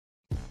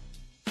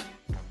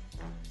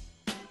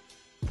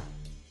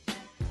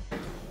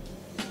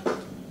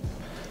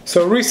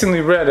So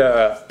recently read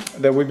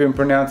that we've been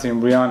pronouncing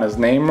Rihanna's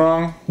name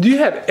wrong. Do you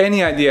have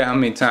any idea how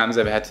many times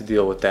I've had to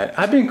deal with that?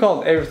 I've been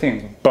called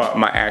everything but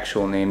my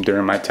actual name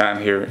during my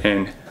time here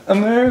in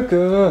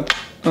America.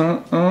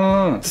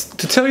 To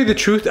tell you the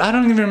truth, I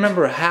don't even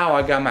remember how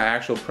I got my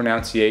actual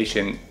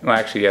pronunciation. Well,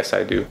 actually, yes,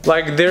 I do.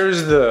 Like,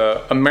 there's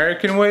the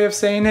American way of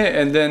saying it,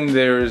 and then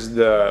there's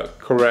the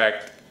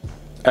correct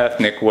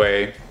ethnic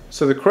way.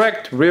 So the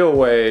correct real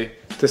way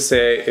to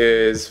say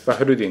is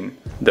Fahrudin.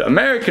 The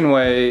American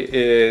way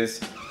is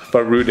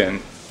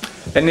Fahrudin.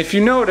 And if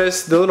you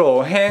notice the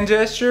little hand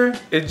gesture,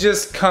 it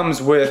just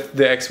comes with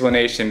the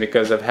explanation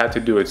because I've had to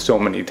do it so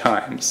many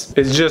times.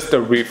 It's just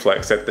a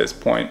reflex at this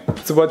point.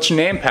 So what's your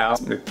name, pal?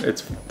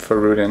 It's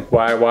Fahrudin.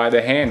 Why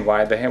the hand?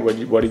 Why the hand?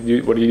 What are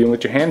you doing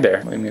with your hand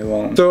there? Leave me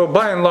alone. So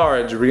by and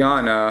large,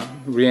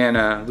 Rihanna,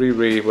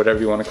 Riri, whatever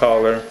you want to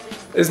call her,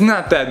 is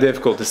not that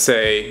difficult to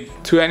say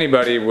to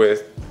anybody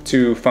with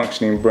two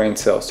functioning brain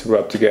cells to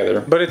rub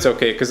together. But it's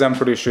okay, because I'm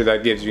pretty sure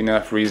that gives you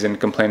enough reason to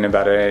complain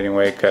about it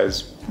anyway,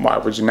 because why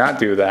would you not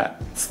do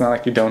that? It's not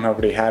like you don't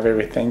already have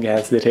everything.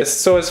 Yes, it is.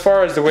 So as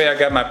far as the way I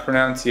got my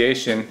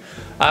pronunciation,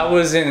 I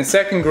was in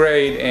 2nd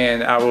grade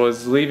and I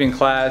was leaving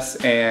class,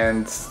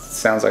 and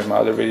sounds like my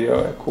other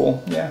video.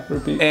 Cool, yeah,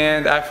 repeat.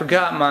 And I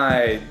forgot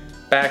my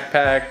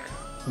backpack,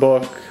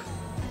 book.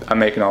 I'm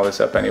making all this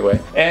up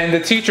anyway. And the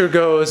teacher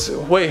goes,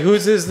 wait,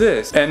 whose is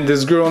this? And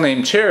this girl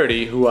named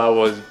Charity, who I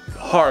was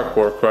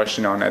hardcore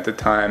crushing on at the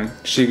time,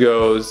 she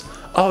goes,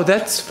 oh,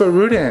 that's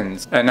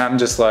Fahrudin's. And I'm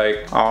just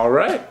like, all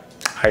right,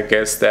 I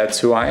guess that's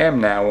who I am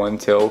now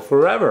until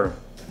forever.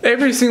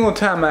 Every single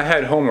time I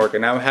had homework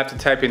and I would have to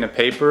type in a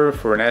paper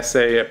for an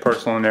essay, a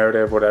personal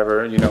narrative,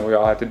 whatever, you know, we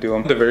all have to do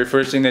them. The very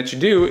first thing that you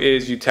do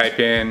is you type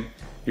in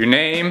your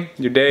name,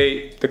 your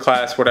date, the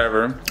class,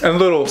 whatever. And a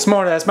little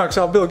smart-ass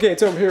Microsoft Bill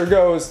Gates over here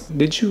goes,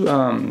 did you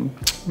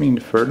mean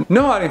Ferdinand?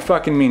 No, I didn't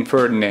fucking mean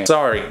Ferdinand.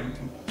 Sorry.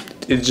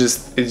 It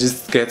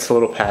just gets a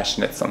little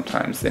passionate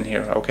sometimes in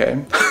here,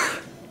 okay?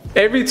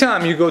 Every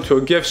time you go to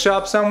a gift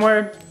shop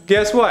somewhere,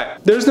 guess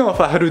what? There's no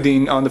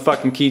Fahrudin on the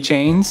fucking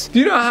keychains. Do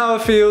you know how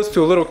it feels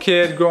to a little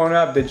kid growing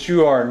up that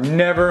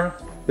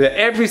that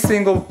every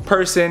single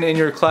person in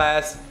your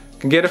class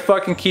can get a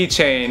fucking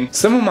keychain?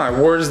 Some of my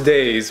worst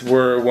days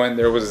were when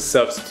there was a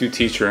substitute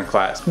teacher in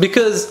class.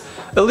 Because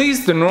at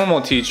least the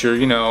normal teacher,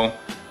 you know,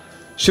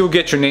 she'll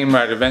get your name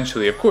right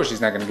eventually. Of course she's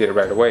not gonna get it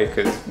right away,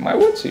 because why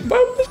would she?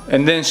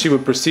 And then she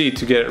would proceed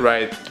to get it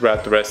right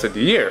throughout the rest of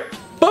the year.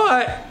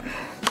 But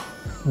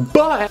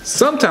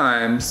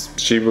sometimes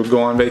she would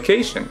go on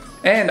vacation.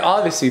 And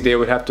obviously they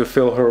would have to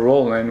fill her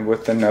role in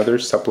with another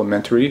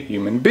supplementary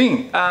human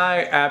being.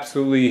 I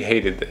absolutely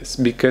hated this,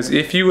 because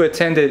if you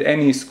attended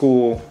any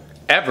school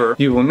ever,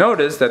 you will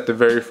notice that the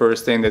very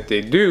first thing that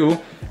they do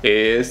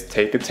is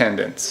take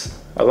attendance.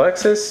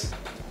 Alexis?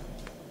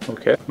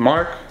 Okay.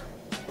 Mark?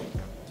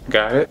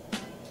 Got it.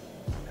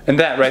 And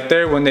that right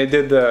there, when they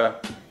did the,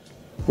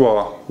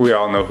 well, we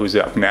all know who's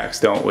up next,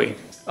 don't we?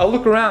 I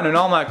look around and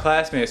all my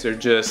classmates are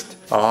just,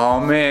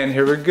 oh man,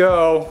 here we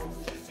go.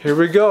 Here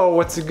we go,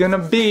 what's it gonna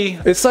be?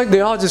 It's like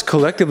they all just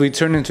collectively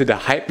turned into the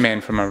hype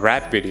man from a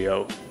rap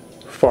video.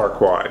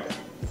 Farquad.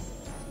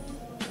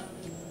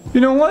 You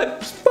know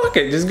what? Fuck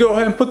it, just go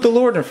ahead and put the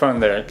Lord in front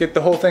there. Get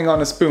the whole thing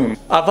on a spoon.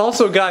 I've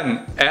also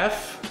gotten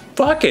F.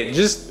 Fuck it,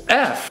 just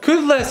F.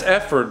 Could less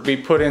effort be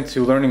put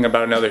into learning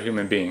about another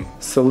human being?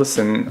 So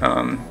listen,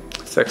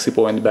 sexy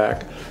boy in the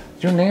back.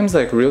 Your name's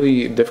like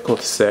really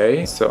difficult to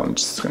say, so I'm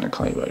just gonna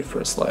call you by your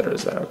first letter.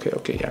 Is that okay?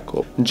 Okay, yeah,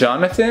 cool.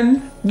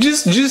 Jonathan?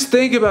 Just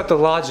think about the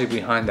logic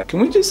behind that. Can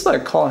we just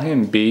like call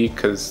him B?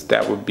 Cause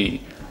that would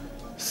be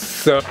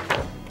so.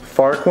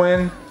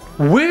 Farquin?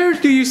 Where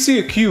do you see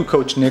a Q,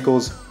 Coach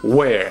Nichols?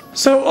 Where?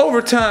 So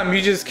over time,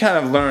 you just kind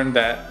of learn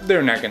that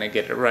they're not gonna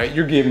get it right.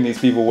 You're giving these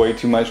people way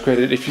too much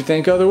credit if you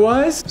think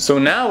otherwise. So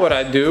now what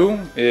I do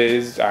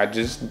is I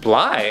just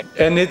lie.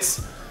 And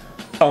it's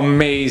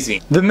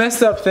amazing. The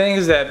messed up thing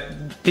is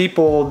that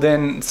people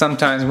then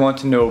sometimes want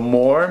to know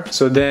more.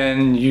 So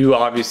then you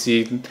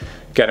obviously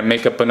gotta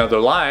make up another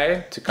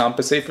lie to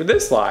compensate for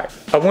this lie.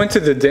 I went to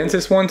the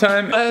dentist one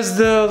time. As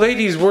the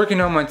lady's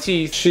working on my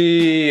teeth,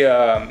 she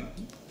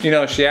you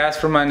know, she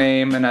asked for my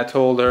name and I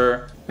told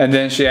her, and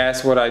then she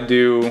asked what I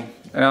do,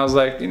 and I was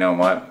like, you know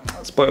what,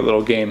 let's play a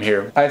little game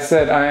here. I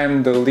said I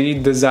am the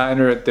lead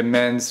designer at the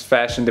men's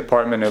fashion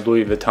department at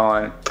Louis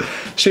Vuitton.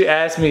 She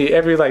asked me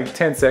every like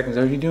 10 seconds,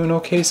 are you doing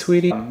okay,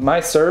 sweetie? My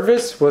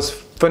service was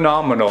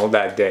phenomenal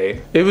that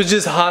day. It was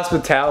just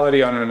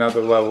hospitality on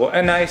another level,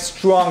 and I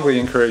strongly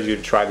encourage you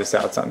to try this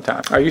out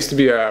sometime. I used to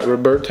be a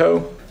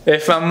Roberto.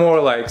 If I'm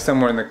more like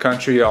somewhere in the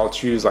country, I'll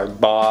choose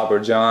like Bob or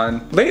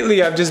John.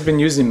 Lately, I've just been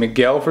using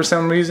Miguel for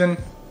some reason.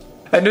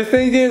 And the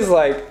thing is,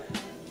 like,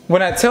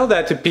 when I tell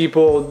that to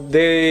people,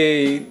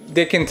 they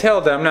can tell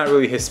that I'm not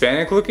really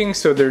Hispanic looking,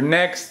 so their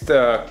next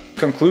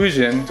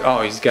conclusion,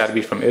 oh, he's gotta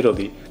be from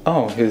Italy.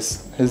 Oh,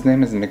 his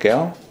name is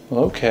Miguel?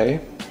 Well, okay.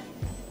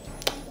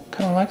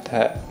 Kinda like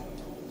that.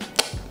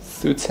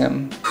 Suits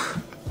him.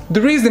 The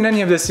reason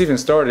any of this even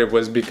started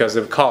was because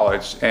of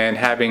college and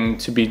having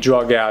to be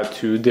drug out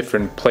to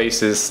different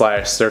places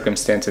 /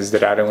 circumstances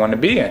that I didn't want to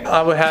be in.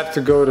 I would have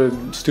to go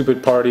to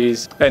stupid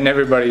parties and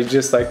everybody's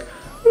just like,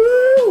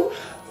 woo,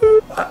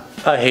 woo.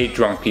 I hate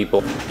drunk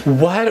people.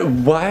 Why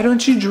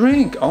don't you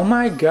drink? Oh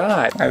my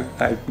God.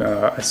 I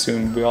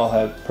assumed we all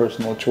had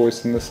personal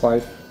choice in this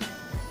life.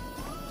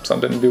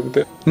 Something to do with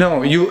it.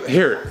 No,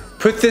 here,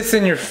 put this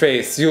in your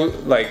face. You'll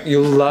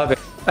love it.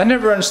 I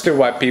never understood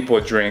why people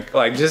drink.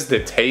 Like, just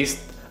the taste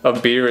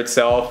of beer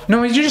itself.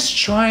 No, you're just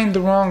trying the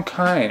wrong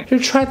kind. Here,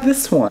 try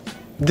this one.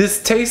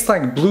 This tastes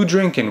like blue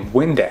drink and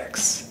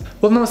Windex.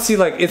 Well, no, see,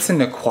 like, it's an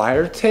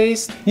acquired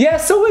taste. Yeah,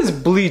 so is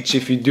bleach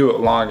if you do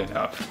it long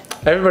enough.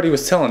 Everybody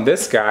was telling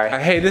this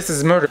guy, hey, this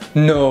is murder.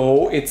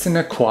 No, it's an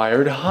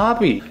acquired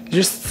hobby.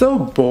 You're so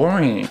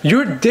boring.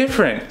 You're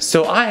different,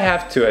 so I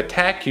have to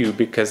attack you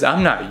because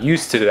I'm not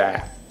used to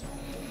that.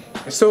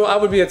 So I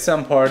would be at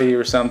some party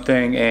or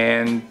something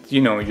and,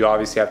 you know, you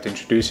obviously have to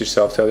introduce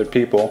yourself to other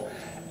people.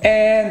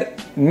 And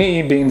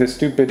me, being the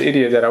stupid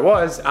idiot that I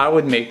was, I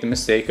would make the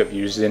mistake of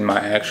using my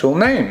actual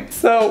name.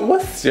 So,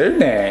 what's your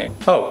name?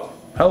 Oh,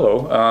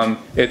 hello,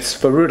 it's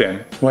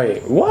Fahrudin.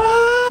 Wait,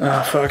 what?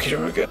 Oh, fuck,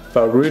 here we go.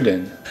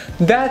 Fahrudin.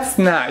 That's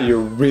not your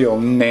real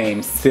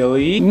name,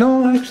 silly.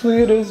 No,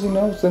 actually it is, you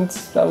know,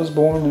 since I was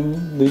born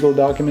in legal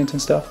documents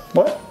and stuff.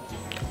 What?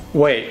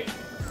 Wait.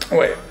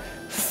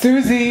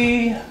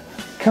 Susie!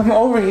 Come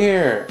over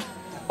here.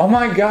 Oh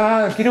my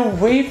God, get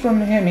away from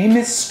him. He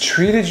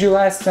mistreated you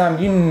last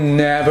time. You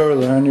never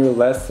learn your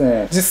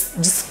lesson.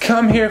 Just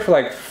come here for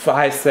like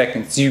 5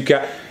 seconds. You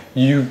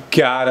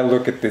gotta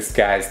look at this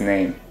guy's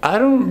name. I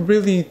don't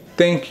really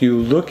think you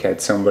look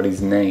at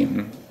somebody's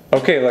name.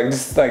 Okay, like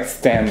just like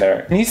stand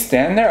there. Can you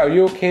stand there? Are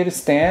you okay to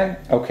stand?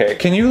 Okay.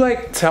 Can you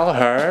like tell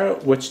her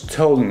what you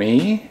told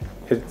me?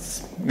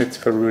 It's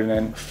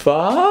Fahrudin.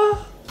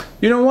 Fa?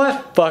 You know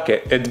what? Fuck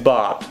it. It's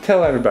Bob.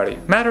 Tell everybody.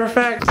 Matter of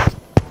fact.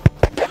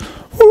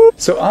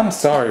 So I'm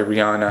sorry,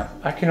 Rihanna.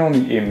 I can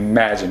only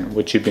imagine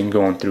what you've been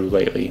going through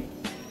lately.